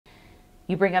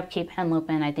You bring up Cape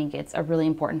Henlopen. I think it's a really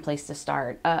important place to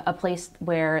start. A place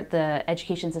where the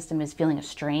education system is feeling a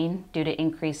strain due to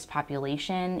increased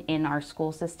population in our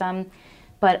school system,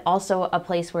 but also a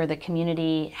place where the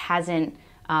community hasn't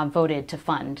voted to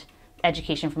fund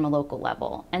education from a local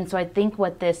level. And so I think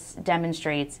what this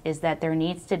demonstrates is that there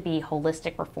needs to be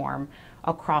holistic reform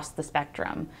across the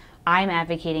spectrum. I'm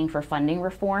advocating for funding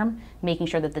reform, making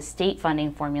sure that the state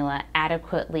funding formula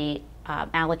adequately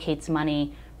allocates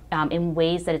money in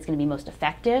ways that it's going to be most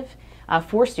effective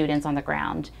for students on the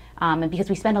ground. And because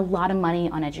we spend a lot of money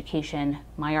on education,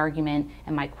 my argument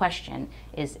and my question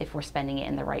is if we're spending it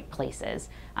in the right places.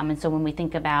 And so when we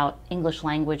think about English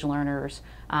language learners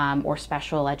or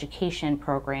special education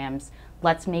programs,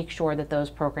 let's make sure that those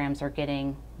programs are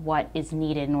getting what is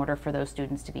needed in order for those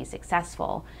students to be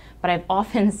successful. But I've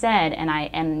often said,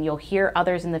 and you'll hear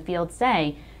others in the field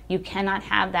say, you cannot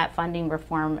have that funding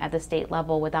reform at the state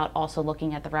level without also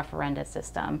looking at the referenda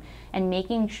system and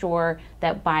making sure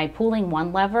that by pulling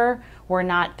one lever, we're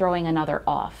not throwing another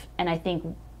off. And I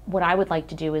think what I would like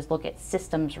to do is look at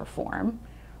systems reform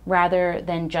rather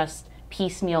than just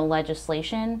piecemeal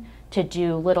legislation to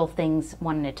do little things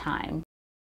one at a time.